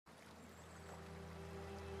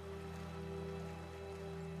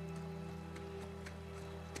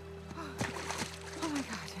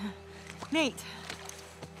Nate!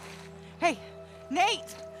 Hey,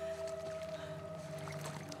 Nate!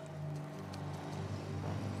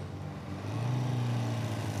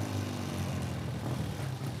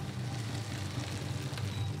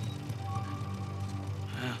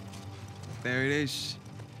 There it is.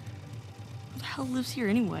 Who the hell lives here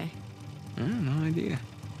anyway? No idea.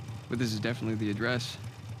 But this is definitely the address.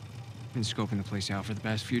 Been scoping the place out for the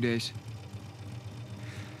past few days.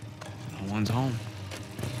 No one's home.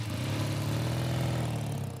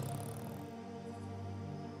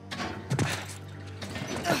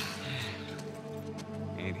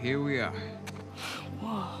 And here we are.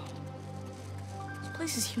 Whoa. This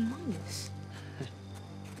place is humongous.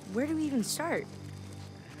 Where do we even start?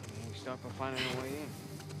 We start by finding a way in.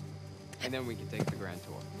 And then we can take the grand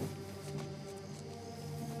tour.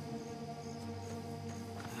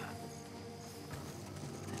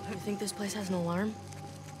 You think this place has an alarm?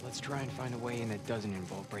 Let's try and find a way in that doesn't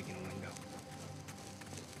involve breaking a window.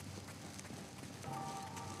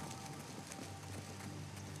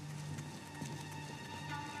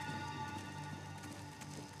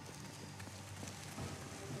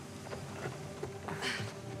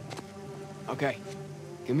 Okay,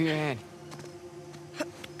 give me your hand.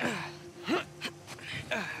 All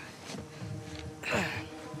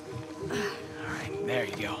right, there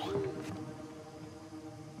you go.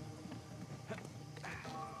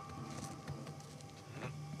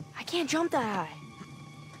 I can't jump that high.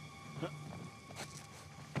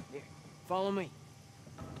 Here, follow me.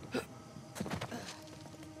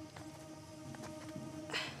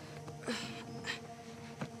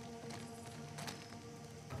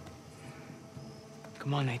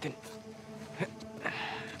 Come on, Nathan.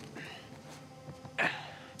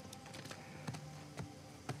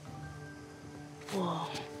 Whoa.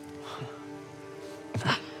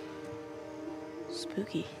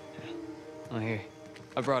 Spooky. Oh, here.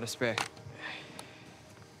 I brought a spare.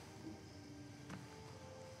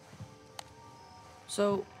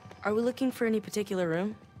 So, are we looking for any particular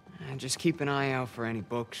room? And just keep an eye out for any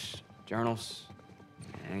books, journals,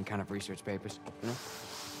 any kind of research papers, you know?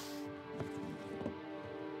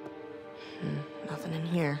 Nothing in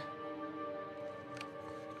here.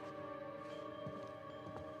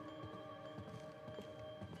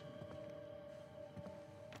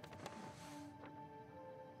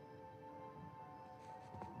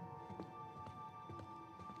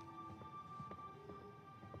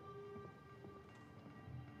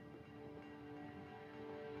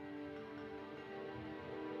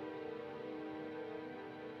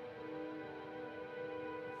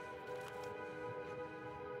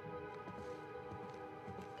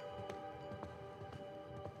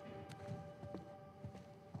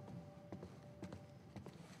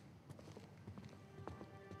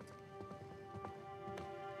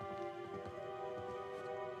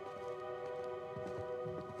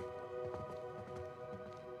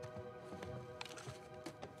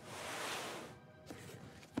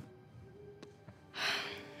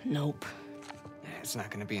 Nope. It's not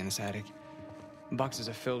gonna be in this attic. Boxes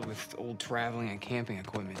are filled with old traveling and camping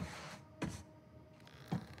equipment.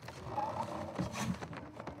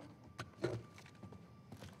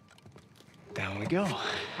 Down we go.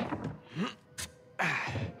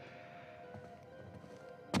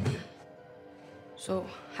 So,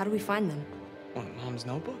 how do we find them? One of Mom's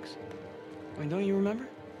notebooks? I mean, don't you remember?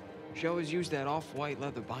 She always used that off-white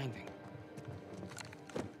leather binding.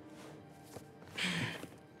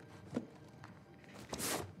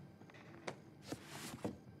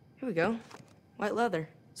 Here we go. White leather.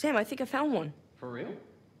 Sam, I think I found one. For real?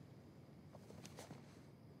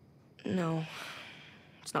 No.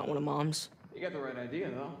 It's not one of Mom's. You got the right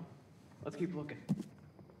idea, though. Let's keep looking.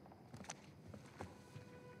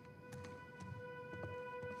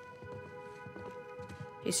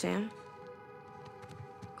 Hey, Sam.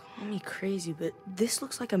 Call me crazy, but this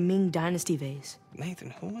looks like a Ming Dynasty vase.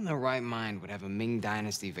 Nathan, who in their right mind would have a Ming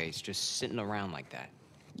Dynasty vase just sitting around like that?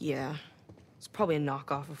 Yeah. It's probably a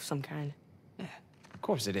knockoff of some kind. Yeah, of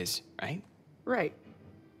course it is, right? Right.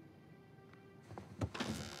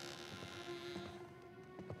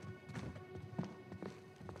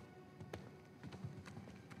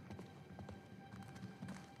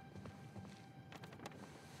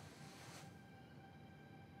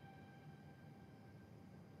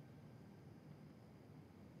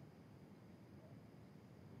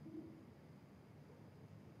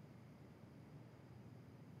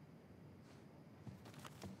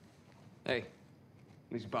 Hey,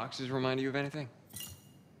 these boxes remind you of anything?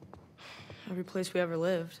 Every place we ever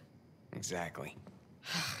lived. Exactly.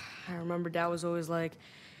 I remember Dad was always like,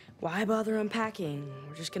 why bother unpacking?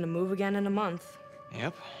 We're just gonna move again in a month.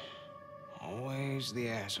 Yep. Always the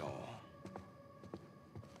asshole.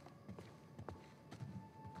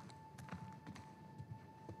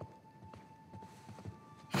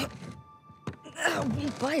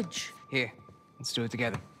 Won't budge. Here, let's do it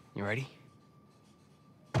together. You ready?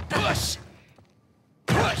 Push!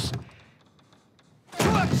 Push!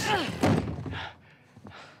 Push!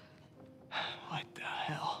 What the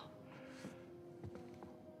hell?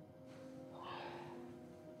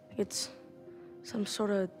 It's some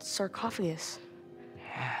sort of sarcophagus.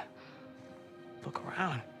 Yeah. Look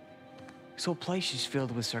around. This whole place is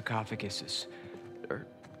filled with sarcophaguses. Or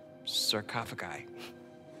sarcophagi.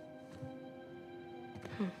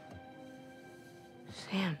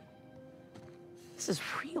 Sam, this is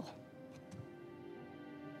real.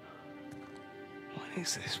 What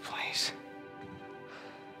is this place?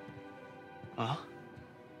 Well,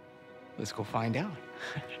 let's go find out.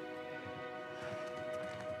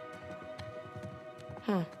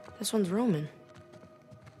 Huh, this one's Roman.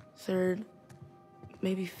 3rd,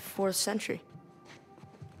 maybe 4th century.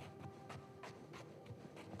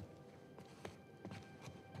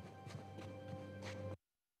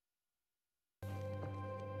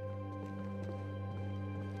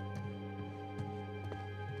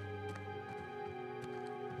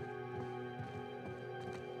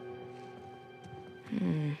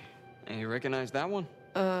 And you recognize that one?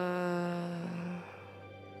 I've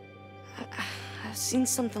seen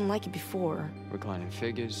something like it before. Reclining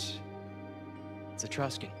figures. It's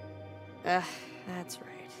Etruscan. That's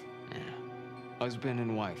right. Yeah. Husband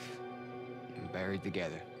and wife. And buried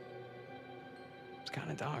together. It's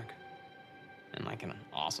kind of dark. In like an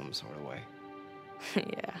awesome sort of way.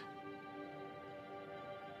 Yeah.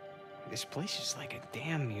 This place is like a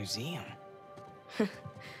damn museum.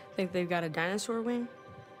 Think they've got a dinosaur wing?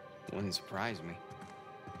 Wouldn't surprise me.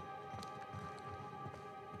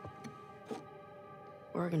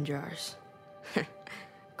 Organ jars.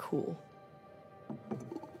 Cool.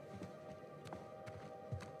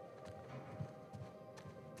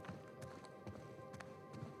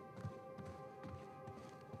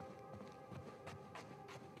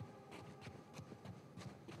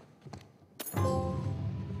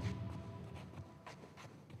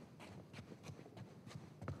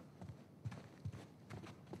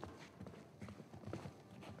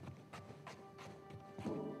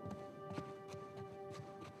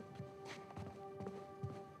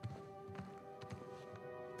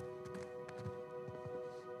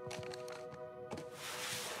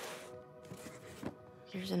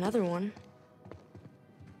 Here's another one.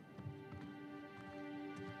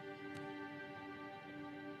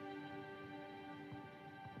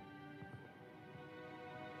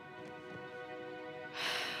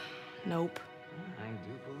 Nope. I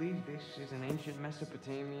do believe this is an ancient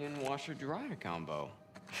Mesopotamian washer-dryer combo.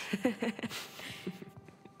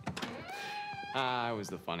 I was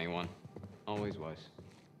the funny one. Always was.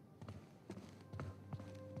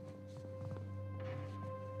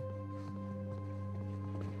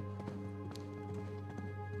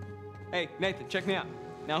 Hey, Nathan, check me out.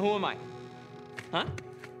 Now, who am I? Huh?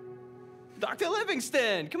 Dr.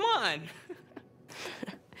 Livingston, come on!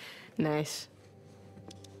 Nice.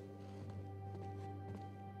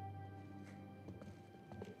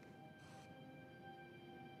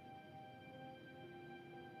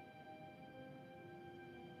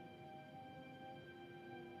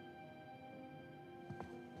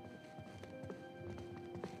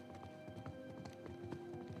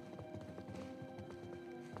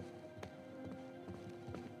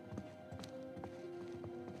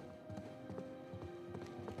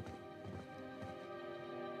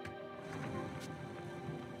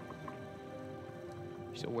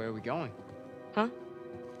 So where are we going? Huh?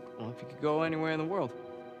 Well, if you could go anywhere in the world,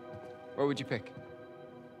 where would you pick?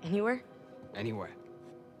 Anywhere? Anywhere.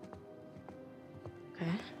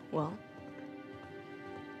 Okay, well.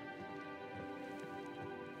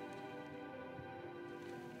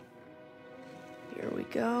 Here we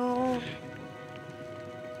go.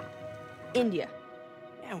 India.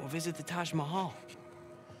 Yeah, we'll visit the Taj Mahal.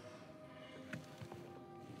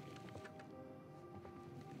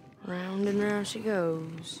 Round and round she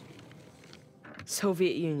goes.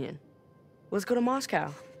 Soviet Union. Let's go to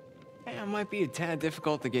Moscow. Yeah, it might be a tad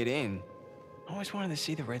difficult to get in. I always wanted to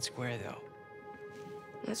see the Red Square, though.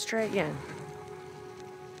 Let's try again.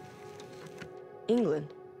 England.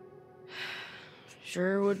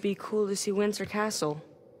 Sure would be cool to see Windsor Castle.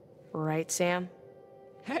 Right, Sam?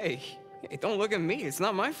 Hey, don't look at me. It's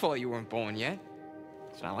not my fault you weren't born yet.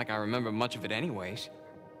 It's not like I remember much of it anyways.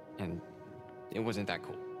 And it wasn't that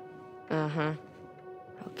cool. Uh-huh.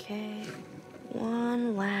 Okay,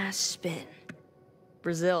 one last spin.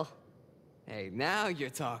 Brazil. Hey, now you're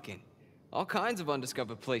talking. All kinds of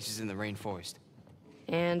undiscovered places in the rainforest.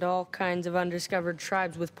 And all kinds of undiscovered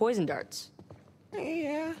tribes with poison darts.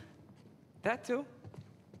 Yeah, that too.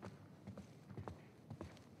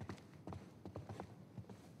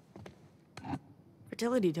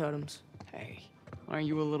 fertility totems. Hey, aren't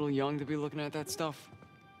you a little young to be looking at that stuff?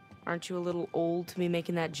 Aren't you a little old to be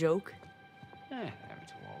making that joke? I'm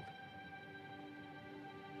too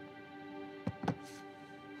old.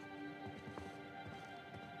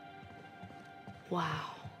 Wow.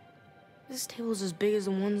 This table's as big as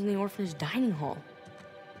the ones in the orphanage dining hall.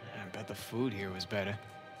 I bet the food here was better.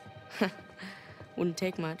 Wouldn't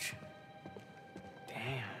take much.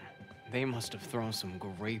 Damn, they must have thrown some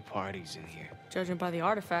great parties in here. Judging by the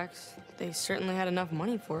artifacts, they certainly had enough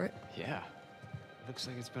money for it. Yeah. Looks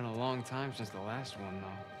like it's been a long time since the last one,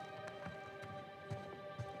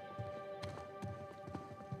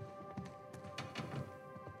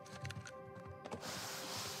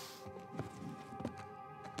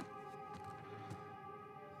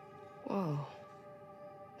 though. Whoa.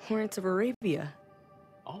 Lawrence of Arabia.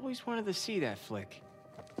 Always wanted to see that flick.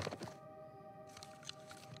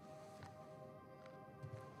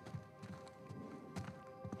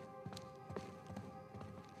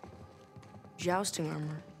 Jousting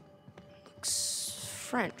armor. Looks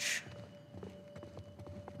French.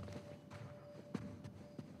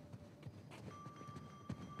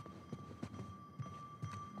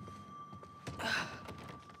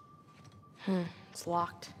 It's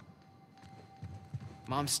locked.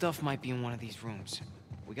 Mom's stuff might be in one of these rooms.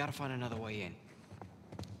 We gotta find another way in.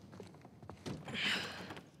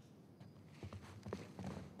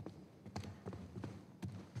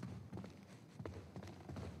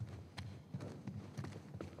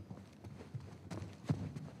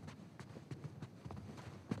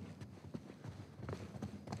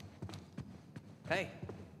 Hey,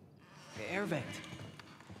 the air vent.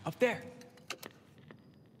 Up there.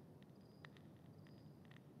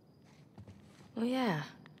 Oh yeah.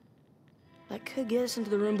 That could get us into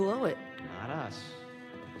the room below it. Not us.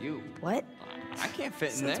 You. What? I can't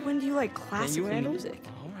fit in there. Since when do you like classical handle music?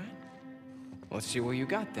 All right. Let's see what you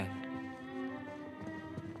got then.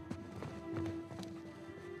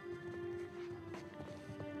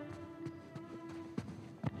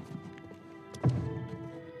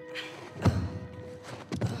 I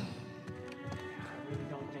really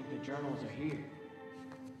don't think the journals are here.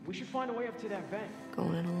 We should find a way up to that vent.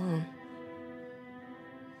 Going in alone.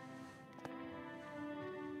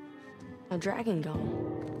 A dragon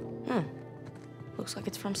gone. Huh. Looks like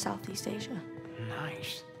it's from Southeast Asia.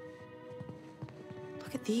 Nice.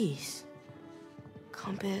 Look at these.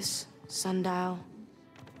 Compass, sundial.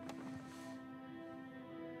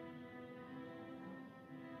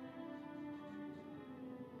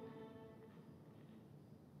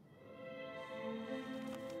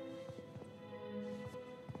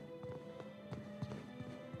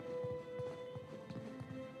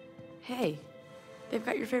 Hey, they've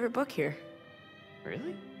got your favorite book here.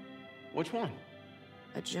 Really? Which one?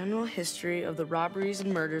 A general history of the robberies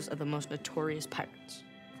and murders of the most notorious pirates.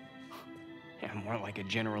 Yeah, more like a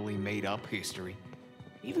generally made-up history.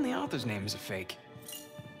 Even the author's name is a fake.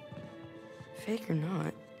 Fake or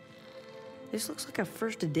not, this looks like a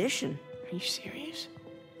first edition. Are you serious?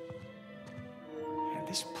 Man,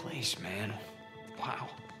 this place, man. Wow.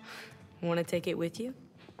 Want to take it with you?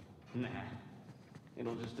 Nah.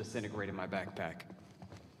 It'll just disintegrate in my backpack.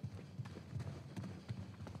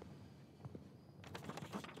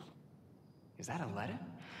 Is that a letter?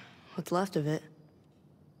 What's left of it?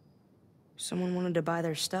 Someone wanted to buy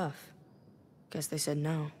their stuff. Guess they said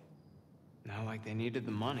no. Not like they needed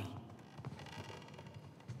the money.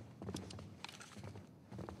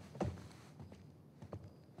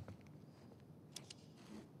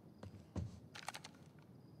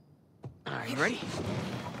 All right, you ready?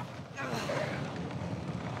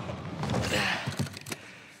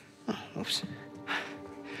 Oh, oops.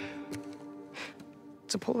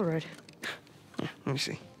 It's a Polaroid. Let me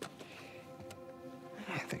see.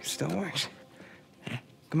 I think it still works. Yeah,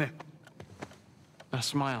 come here. Now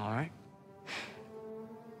smile, all right?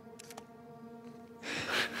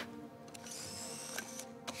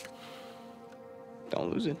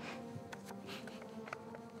 Don't lose it.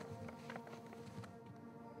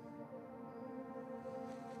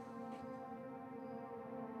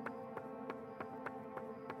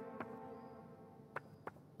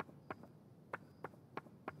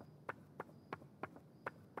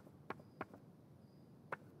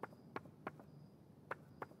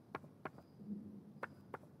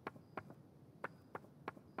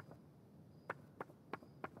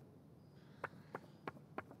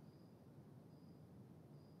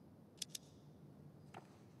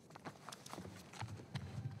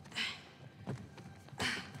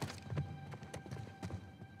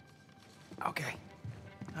 Okay,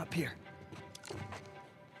 up here.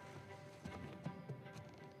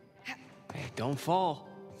 Hey, don't fall.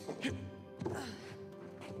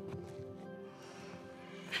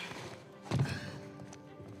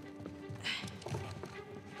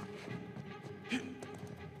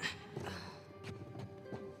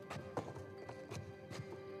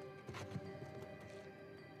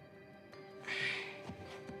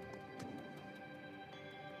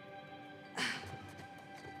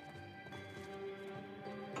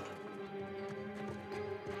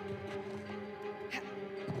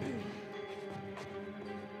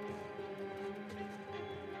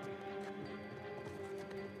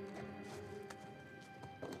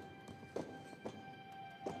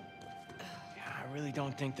 I really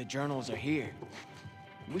don't think the journals are here.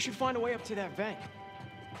 We should find a way up to that vent.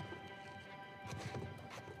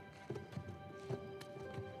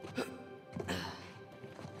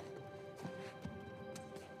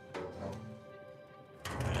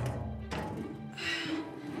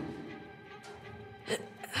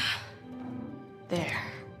 There.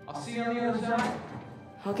 I'll see you on the other side.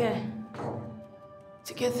 Okay.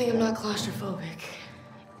 It's a good thing I'm not claustrophobic.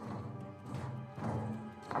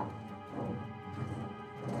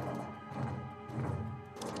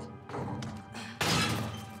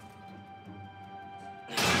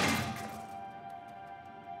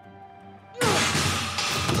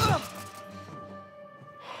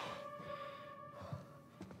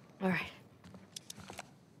 All right.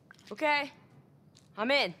 Okay.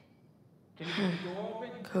 I'm in. Can you get the door open?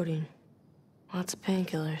 Codeine. Lots of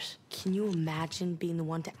painkillers. Can you imagine being the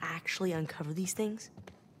one to actually uncover these things?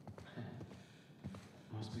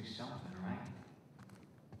 Must be something, right?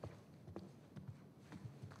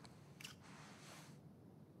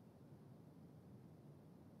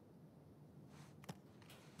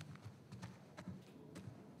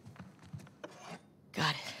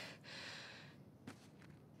 Got it.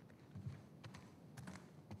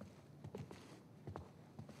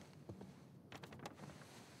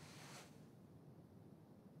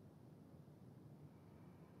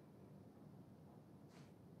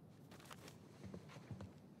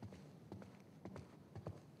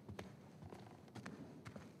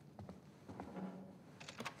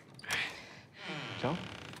 So,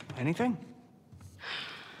 anything?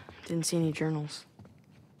 Didn't see any journals.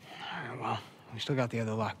 All right, well, we still got the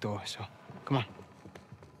other locked door, so come on.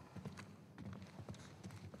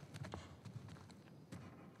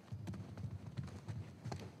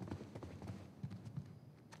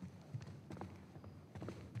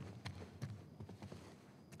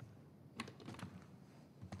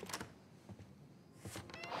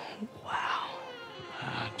 Wow.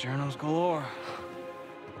 Journals galore.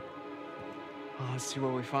 Well, let's see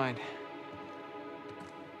what we find.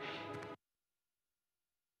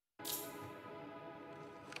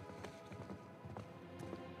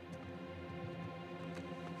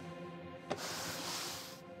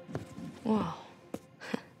 Whoa.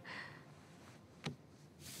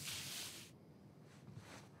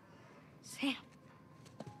 Sam.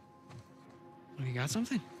 You got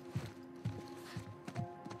something?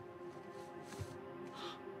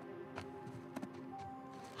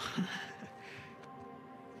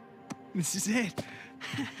 This is it.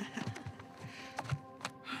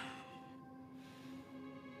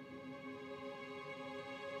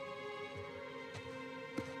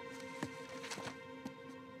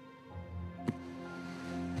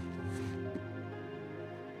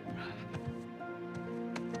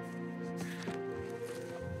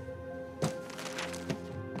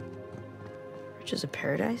 Riches of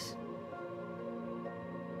paradise?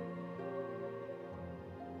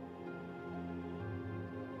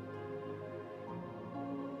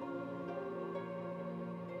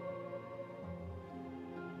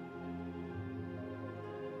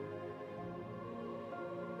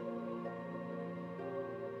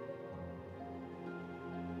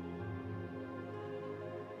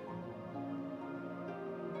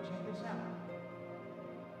 Check this out.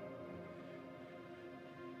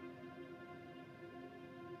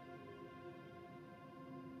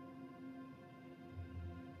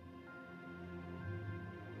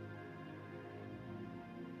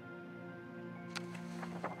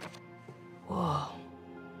 Whoa.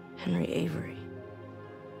 Henry Avery.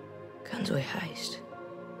 Gunsway heist.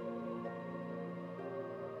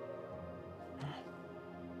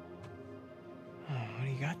 Oh, what do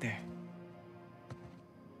you got there?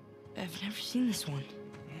 I've never seen this one.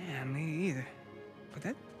 Yeah, me either.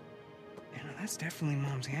 But that's definitely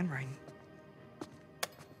Mom's handwriting.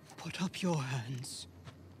 Put up your hands.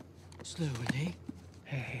 Slowly.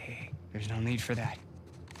 Hey, there's no need for that.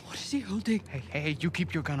 What is he holding? Hey, you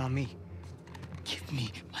keep your gun on me. Give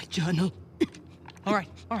me my journal. All right.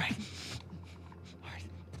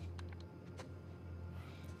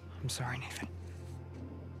 I'm sorry, Nathan.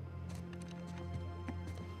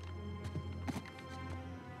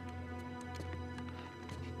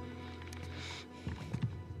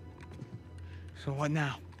 So what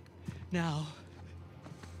now? Now,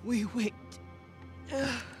 we wait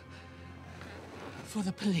for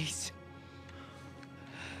the police.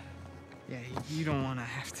 Yeah, you don't want to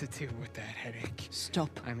have to deal with that headache.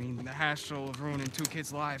 Stop. I mean, the hassle of ruining 2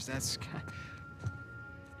 kids' lives, that's...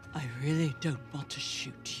 I really don't want to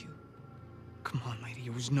shoot you. Come on, lady,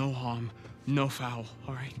 it was no harm, no foul,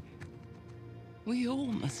 all right? We all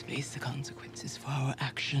must face the consequences for our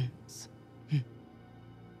actions.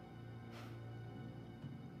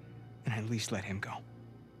 and at least let him go.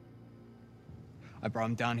 I brought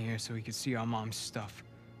him down here so he could see our mom's stuff.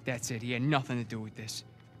 That's it. He had nothing to do with this.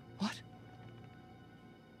 What?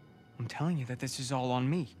 I'm telling you that this is all on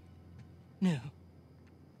me. No.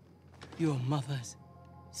 Your mother's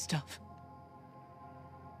stuff.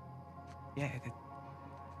 Yeah,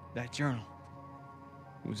 that journal.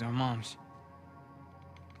 It was our mom's.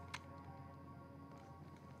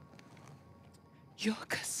 You're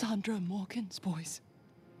Cassandra Morgan's boys.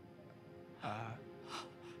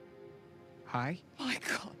 Hi? My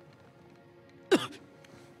God.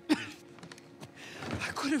 I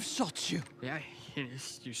could have shot you. Yeah,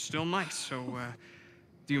 you still might, so,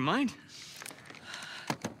 do you mind?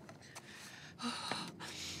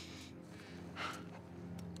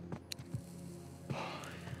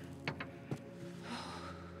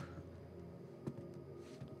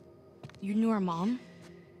 You knew our mom?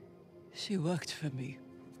 She worked for me.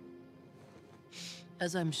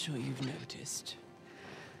 As I'm sure you've noticed,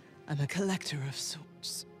 I'm a collector of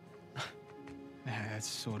sorts. That's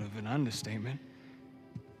sort of an understatement.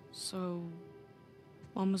 So,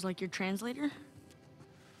 Mom was like your translator?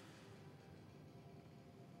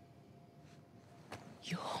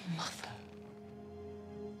 Your mother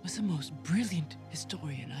was the most brilliant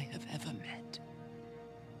historian I have ever met.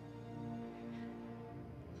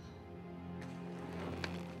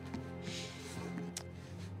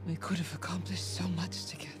 We could have accomplished so much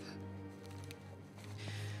together.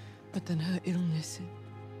 But then her illness...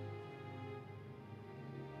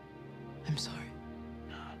 I'm sorry.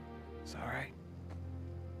 It's all right.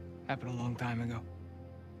 Happened a long time ago.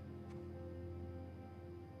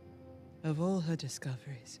 Of all her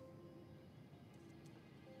discoveries,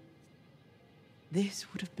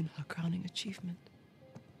 this would have been her crowning achievement.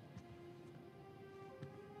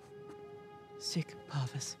 Sic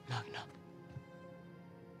parvis magna.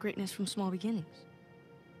 Greatness from small beginnings.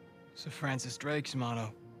 Sir Francis Drake's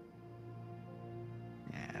motto.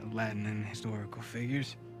 Yeah, Latin and historical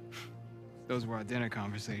figures. Those were our dinner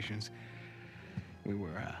conversations. We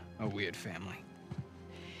were a weird family.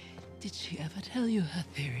 Did she ever tell you her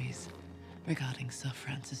theories regarding Sir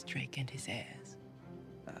Francis Drake and his heirs?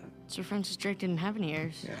 Sir Francis Drake didn't have any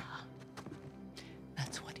heirs. Yeah.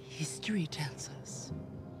 That's what history tells us.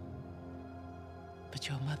 But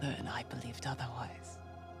your mother and I believed otherwise.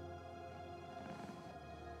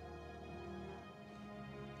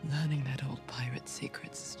 Learning that old pirate's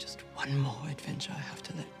secrets is just one more adventure I have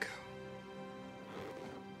to let go.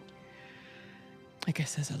 I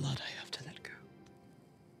guess there's a lot I have to let go.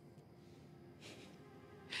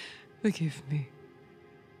 Forgive me.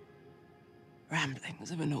 Ramblings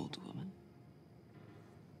of an old woman.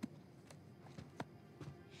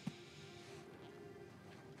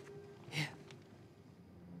 Here.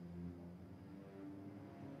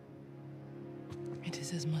 It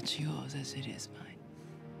is as much yours as it is mine.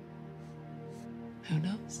 Who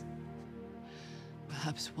knows?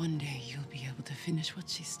 Perhaps one day you'll be able to finish what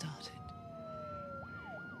she started.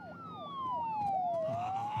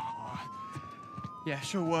 Yeah,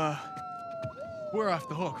 so, we're off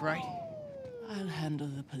the hook, right? I'll handle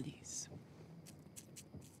the police.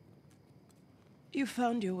 You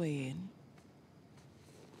found your way in.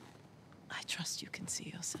 I trust you can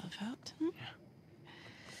see yourself out. Hmm?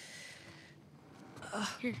 Yeah.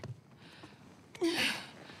 Here.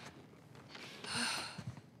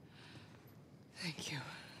 Thank you.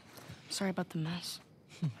 Sorry about the mess.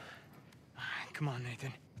 Come on,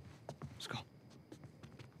 Nathan. Let's go.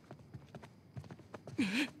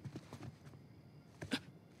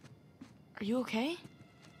 Are you okay?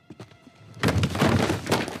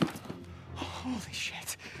 Holy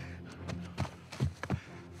shit.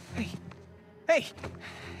 Hey. Hey.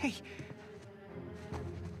 Hey.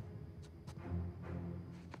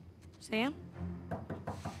 Sam?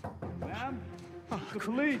 Ma'am? The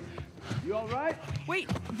police. You all right? Wait,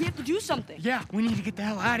 we have to do something. Yeah, we need to get the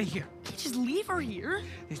hell out of here. Can't just leave her here.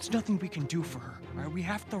 There's nothing we can do for her. All right, we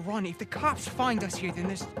have to run. If the cops find us here, then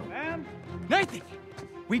there's... Ma'am? Nathan!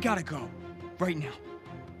 We gotta go. Right now.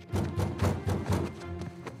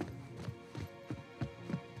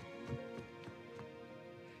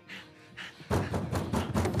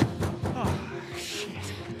 Oh,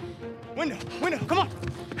 shit. Window! Window! Come on!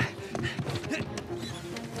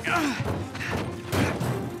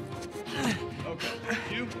 Okay.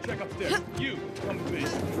 You check upstairs. You come with me.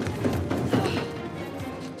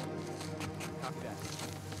 Copy that.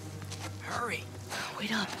 Hurry.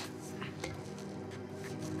 Wait up.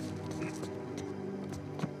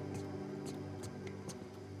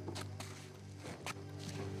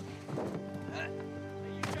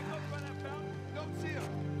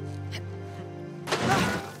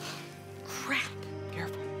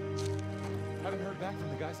 Haven't heard back from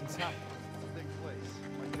the guys inside. Big place.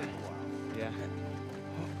 Might take a while. Yeah.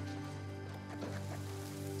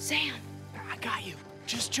 Sam! I got you.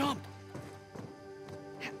 Just jump.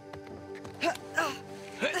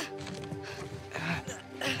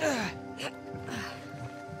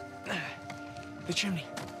 The chimney.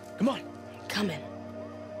 Come on. Coming.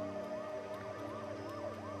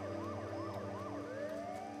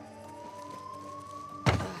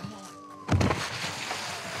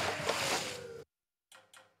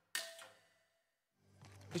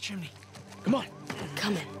 The chimney. Come on.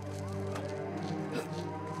 Coming.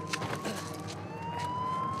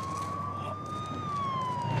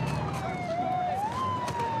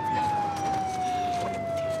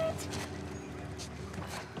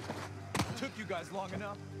 Took you guys long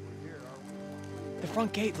enough. The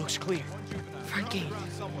front gate looks clear. Front gate.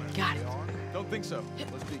 Got it. Don't think so.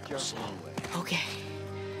 Let's be careful on the way. Okay.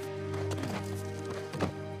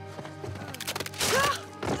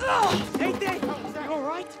 Nathan! You all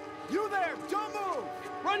right? You there! Don't move!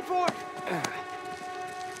 Run for it!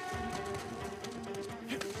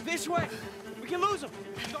 This way! We can lose him!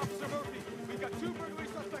 Officer Murphy, we've got 2 burglary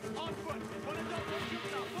suspects on foot. One adult, one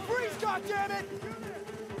juvenile. Freeze, goddammit!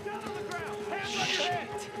 Down on the ground. Hands on your head.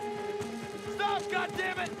 Stop,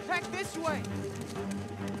 goddammit! Back this way!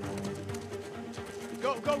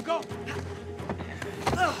 Go, go, go!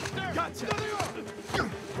 There. Gotcha. There they are.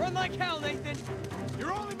 Run like hell, Nathan!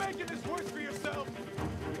 You're only making this worse for yourself.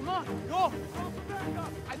 Come on, go! Call for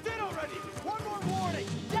backup. I did already. One more warning!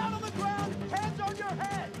 Down on the ground! Hands on your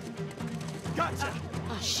head! Gotcha.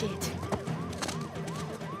 Oh, shit.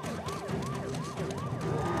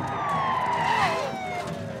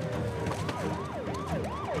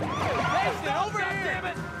 Nathan, over here! Damn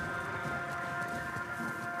it!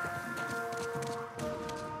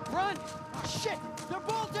 Run! Shit! They're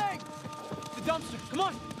bolting! The dumpster, come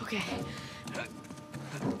on! Okay.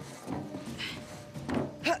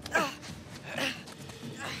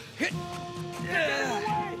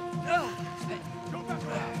 Go back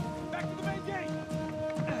around. Back to the main gate.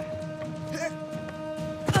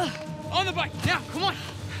 On the bike, now, come on!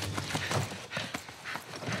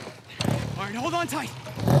 All right, hold on tight.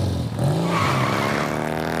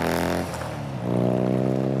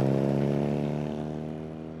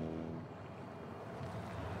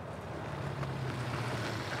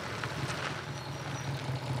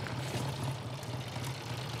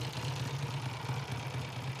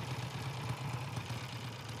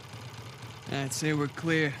 I'd say we're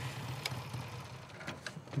clear.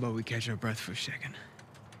 But we catch our breath for a second.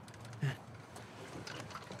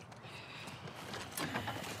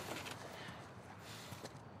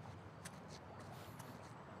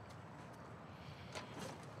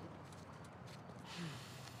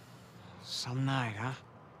 Some night, huh?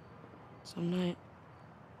 Some night.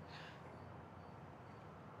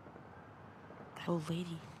 That old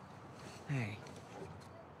lady. Hey.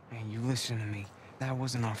 Hey, you listen to me. That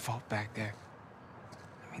wasn't our fault back there.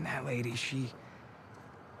 I mean, that lady, she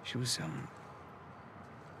was,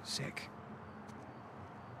 sick.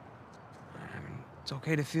 I mean, it's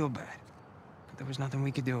okay to feel bad, but there was nothing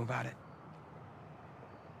we could do about it.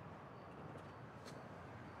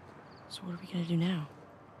 So what are we gonna do now?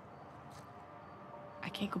 I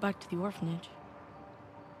can't go back to the orphanage.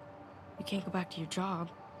 You can't go back to your job.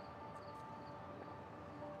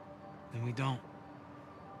 And we don't.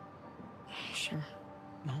 Sure.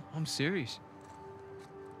 No, I'm serious.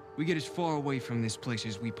 We get as far away from this place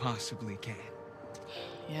as we possibly can.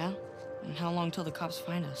 Yeah? And how long till the cops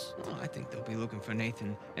find us? Well, I think they'll be looking for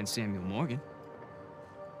Nathan and Samuel Morgan.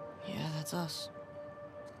 Yeah, that's us.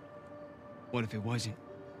 What if it wasn't?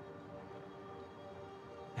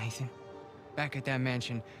 Nathan, back at that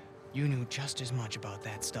mansion, you knew just as much about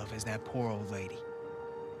that stuff as that poor old lady.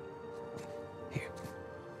 Here,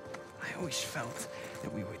 I always felt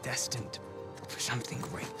that we were destined for something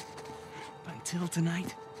great. But until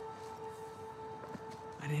tonight,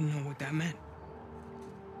 I didn't know what that meant.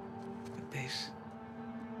 But this,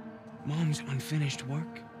 Mom's unfinished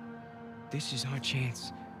work, this is our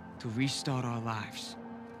chance to restart our lives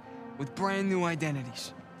with brand new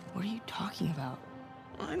identities. What are you talking about?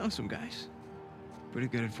 I know some guys. Pretty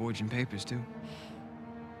good at forging papers, too.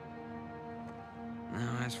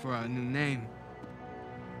 Now, as for our new name,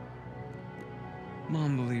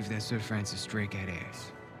 Mom believed that Sir Francis Drake had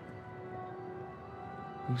heirs.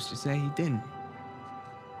 Who's to say he didn't?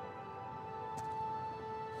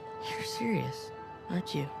 You're serious,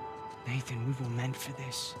 aren't you? Nathan, we were meant for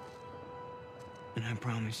this. And I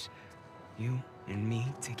promise, you and me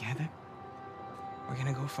together, we're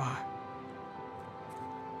gonna go far.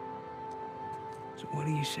 So what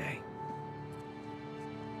do you say?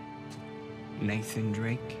 Nathan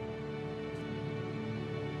Drake?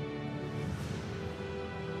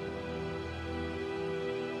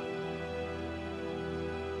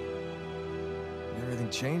 Everything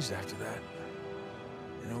changed after that.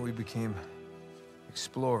 You know, we became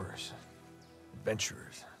explorers,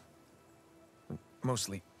 adventurers.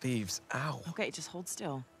 Mostly thieves. Ow. Okay, just hold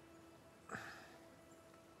still.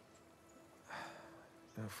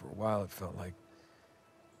 You know, for a while, it felt like,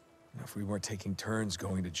 you know, if we weren't taking turns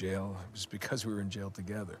going to jail, it was because we were in jail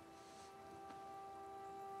together.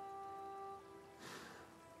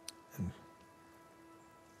 And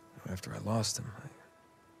you know, after I lost him,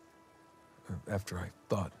 after I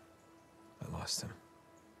thought I lost him,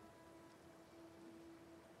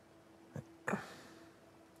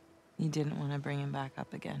 You didn't want to bring him back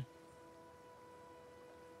up again.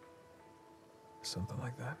 something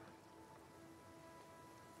like that.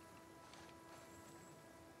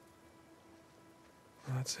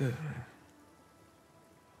 Well, that's it.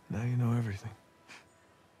 Now you know everything.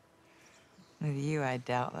 With you, I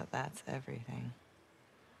doubt that that's everything.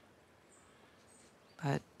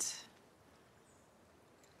 But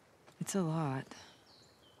it's a lot.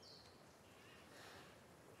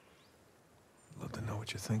 I'd love to know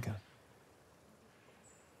what you're thinking.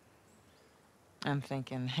 I'm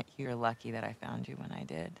thinking that you're lucky that I found you when I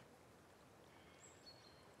did.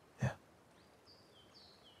 Yeah.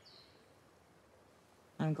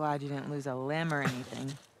 I'm glad you didn't lose a limb or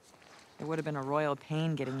anything. It would have been a royal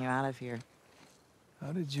pain getting you out of here.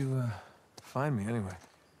 How did you, find me anyway?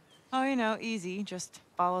 Oh, you know, easy. Just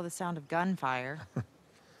follow the sound of gunfire.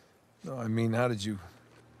 No, I mean, how did you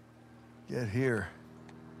get here?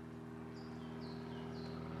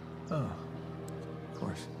 Oh, of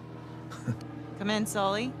course. Come in,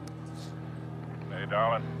 Sully. Hey,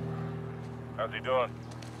 darling. How's he doing?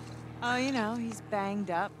 Oh, you know, he's banged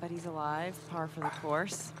up, but he's alive. Par for the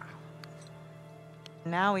course.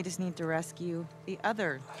 Now we just need to rescue the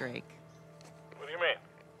other Drake. What do you mean?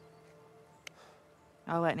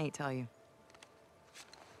 I'll let Nate tell you.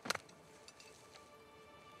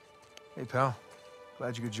 Hey, pal.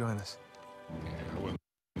 Glad you could join us. Yeah, I wouldn't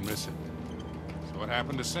miss it. So what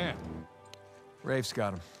happened to Sam? Rafe's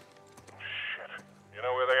got him. Shit. You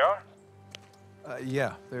know where they are?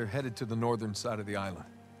 Yeah, they're headed to the northern side of the island.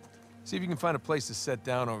 See if you can find a place to set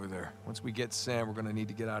down over there. Once we get Sam, we're gonna need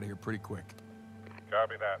to get out of here pretty quick.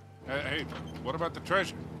 Copy that. Hey, what about the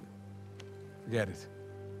treasure? Forget it.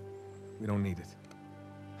 We don't need it.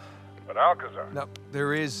 But Alcazar. No,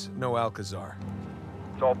 there is no Alcazar.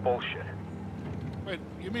 It's all bullshit. Wait,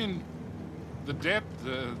 you mean the debt,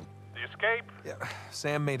 The escape? Yeah,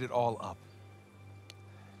 Sam made it all up.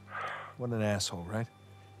 What an asshole, right?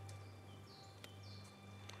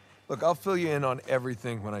 Look, I'll fill you in on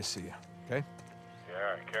everything when I see you, okay?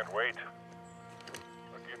 Yeah, I can't wait.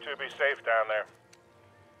 Look, you two be safe down there.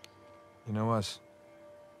 You know us.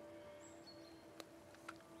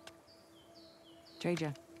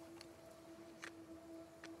 Traja.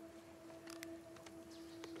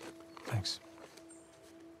 Thanks.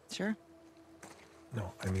 Sure.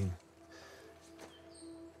 No, I mean,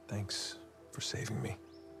 thanks for saving me.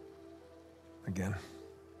 Again.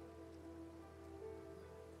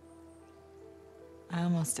 I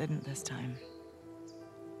almost didn't this time.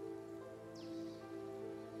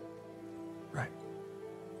 Right.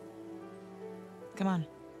 Come on.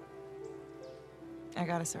 I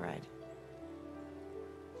got us a ride.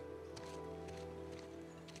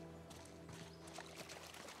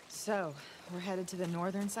 So, we're headed to the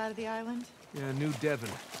northern side of the island? Yeah, New Devon.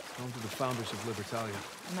 Home to the founders of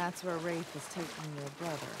Libertalia. And that's where Rafe was taking your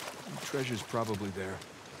brother. The treasure's probably there.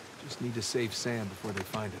 Just need to save Sam before they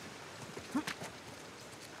find it.